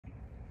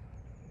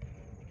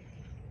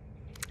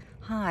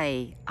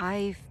Hi,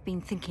 I've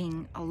been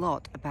thinking a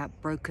lot about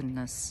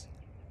brokenness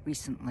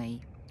recently,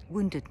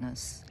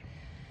 woundedness,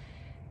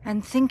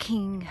 and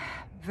thinking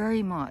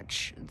very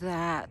much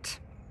that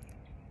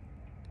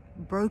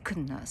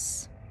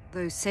brokenness,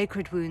 those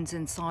sacred wounds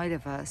inside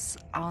of us,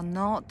 are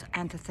not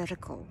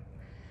antithetical,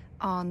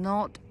 are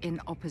not in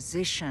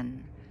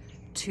opposition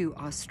to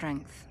our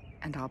strength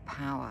and our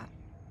power,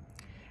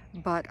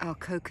 but are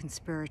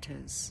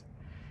co-conspirators.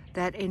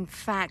 That in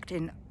fact,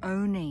 in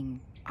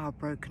owning our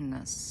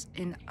brokenness,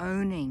 in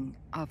owning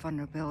our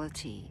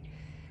vulnerability,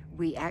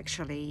 we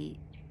actually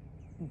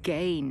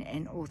gain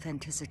in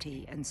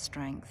authenticity and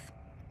strength.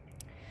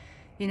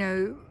 You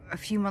know, a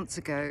few months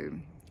ago,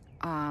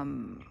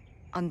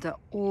 under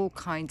all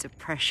kinds of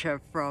pressure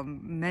from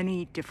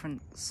many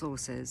different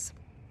sources,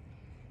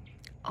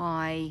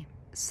 I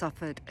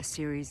suffered a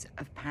series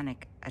of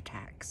panic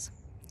attacks.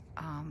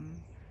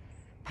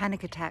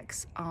 Panic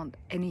attacks aren't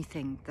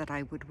anything that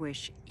I would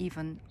wish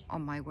even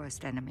on my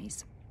worst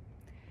enemies.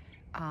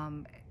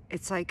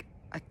 It's like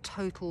a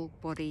total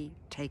body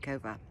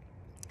takeover.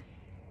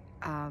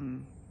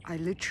 I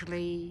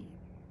literally,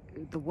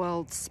 the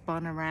world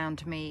spun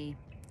around me.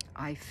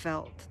 I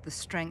felt the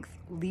strength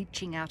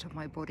leaching out of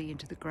my body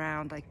into the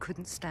ground. I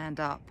couldn't stand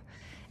up,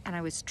 and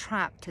I was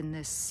trapped in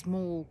this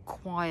small,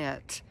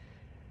 quiet,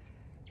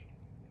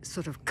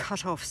 sort of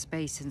cut-off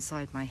space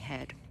inside my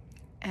head.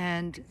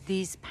 And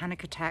these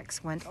panic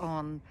attacks went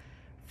on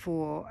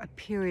for a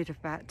period of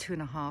about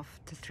 2.5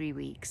 to 3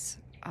 weeks,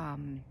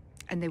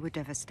 and they were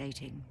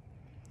devastating.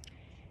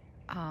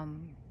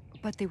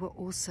 But they were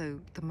also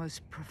the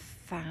most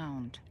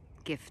profound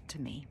gift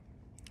to me.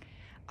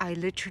 I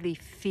literally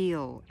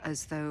feel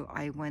as though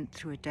I went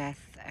through a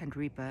death and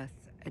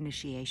rebirth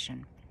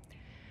initiation,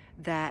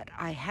 that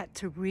I had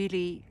to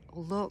really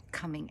look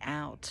coming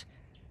out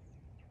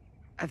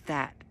of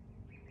that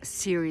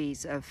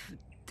series of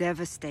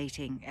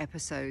devastating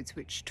episodes,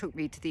 which took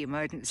me to the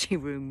emergency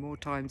room more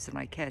times than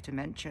I care to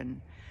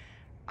mention,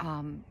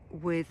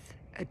 with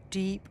a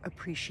deep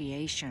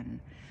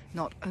appreciation,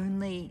 not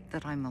only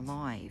that I'm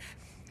alive,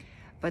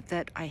 but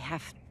that I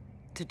have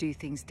to do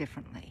things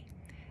differently,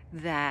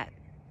 that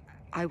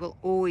I will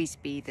always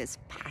be this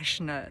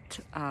passionate,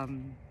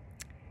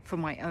 for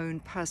my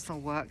own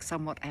personal work,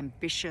 somewhat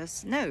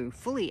ambitious, no,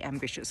 fully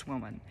ambitious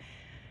woman,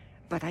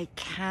 but I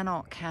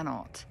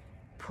cannot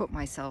put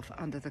myself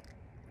under the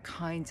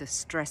kinds of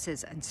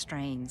stresses and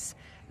strains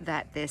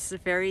that this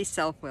very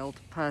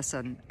self-willed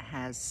person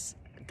has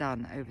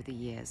done over the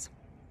years.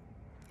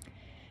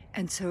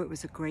 And so it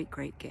was a great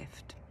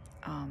gift.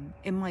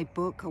 In my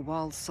book, A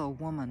Wild Soul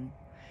Woman,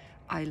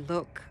 I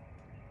look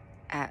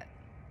at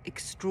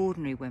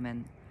extraordinary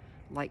women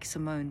like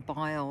Simone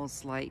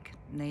Biles, like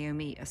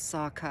Naomi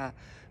Osaka,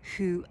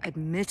 who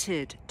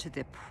admitted to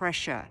the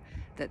pressure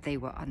that they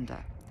were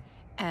under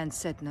and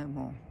said no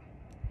more.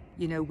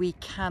 You know, we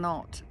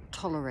cannot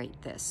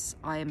tolerate this.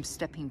 I am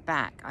stepping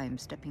back. I am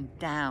stepping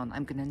down.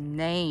 I'm going to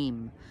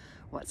name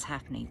what's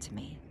happening to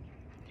me.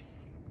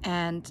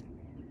 And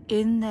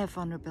in their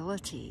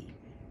vulnerability,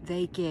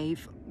 they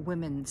gave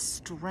women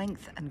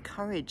strength and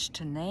courage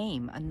to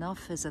name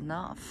enough is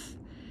enough.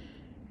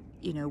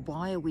 You know,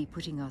 why are we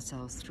putting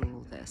ourselves through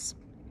all this?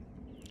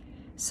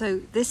 So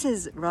this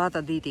is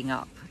rather leading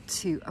up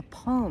to a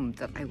poem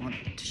that I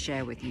wanted to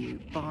share with you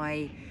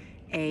by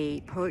a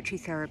poetry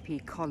therapy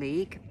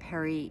colleague,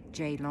 Perie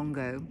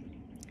Longo,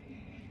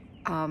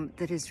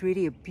 that is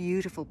really a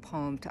beautiful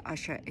poem to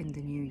usher in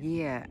the new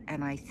year.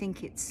 And I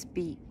think it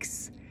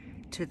speaks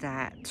to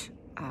that,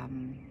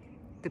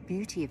 the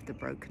beauty of the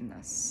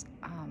brokenness,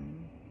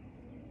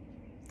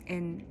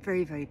 in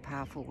very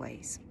powerful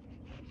ways.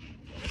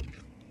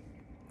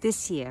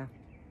 This year,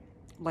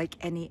 like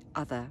any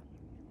other,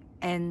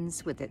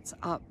 ends with its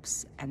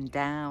ups and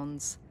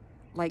downs,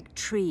 like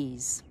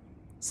trees,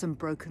 some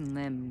broken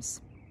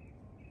limbs.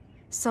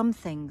 Some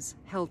things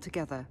held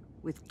together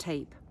with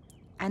tape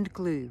and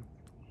glue.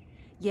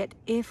 Yet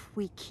if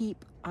we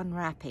keep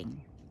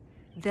unwrapping,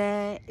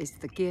 there is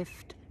the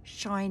gift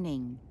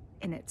shining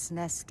in its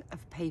nest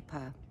of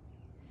paper,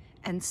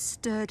 and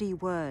sturdy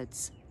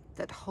words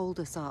that hold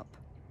us up,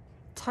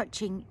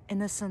 touching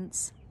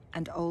innocence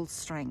and old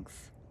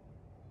strength.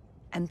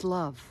 And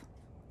love,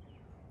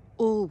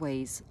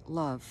 always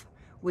love,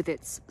 with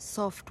its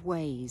soft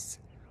ways,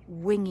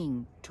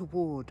 winging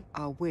toward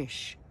our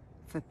wish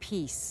for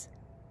peace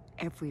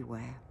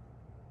everywhere.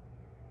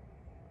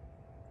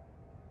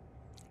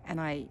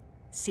 And I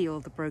see all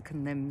the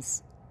broken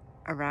limbs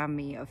around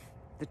me of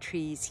the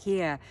trees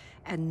here,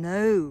 and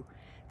know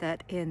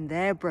that in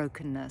their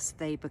brokenness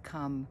they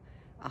become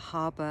a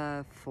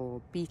harbor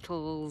for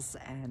beetles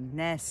and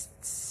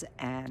nests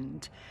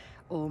and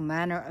all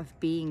manner of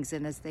beings,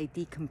 and as they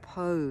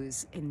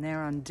decompose in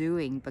their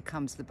undoing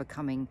becomes the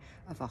becoming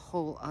of a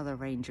whole other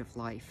range of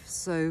life.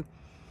 So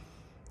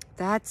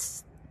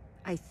that's,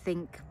 I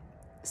think,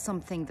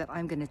 something that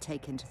I'm going to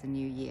take into the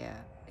new year.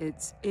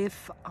 It's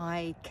if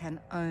I can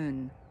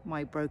own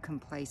my broken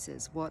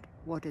places,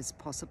 what is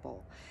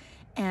possible.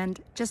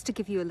 And just to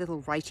give you a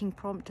little writing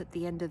prompt at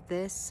the end of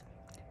this,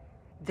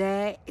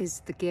 There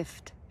is the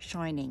gift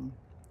shining.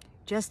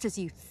 Just as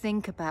you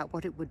think about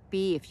what it would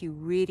be if you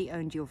really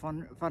owned your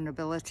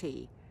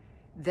vulnerability,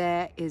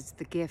 there is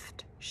the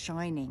gift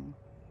shining.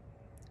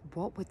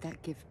 What would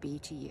that gift be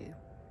to you?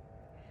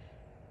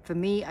 For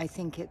me, I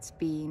think it's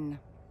been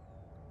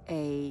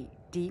a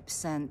deep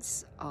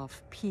sense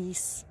of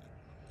peace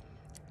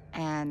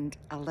and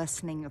a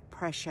lessening of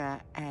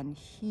pressure and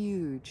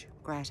huge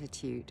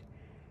gratitude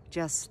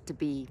just to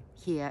be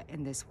here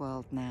in this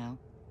world now.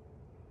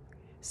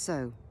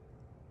 So,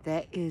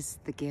 there is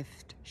the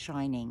gift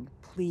shining.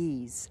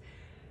 Please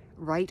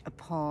write a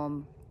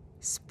poem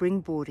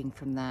springboarding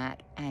from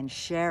that and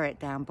share it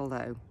down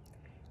below.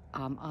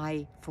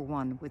 I, for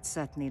one, would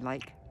certainly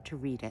like to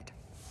read it.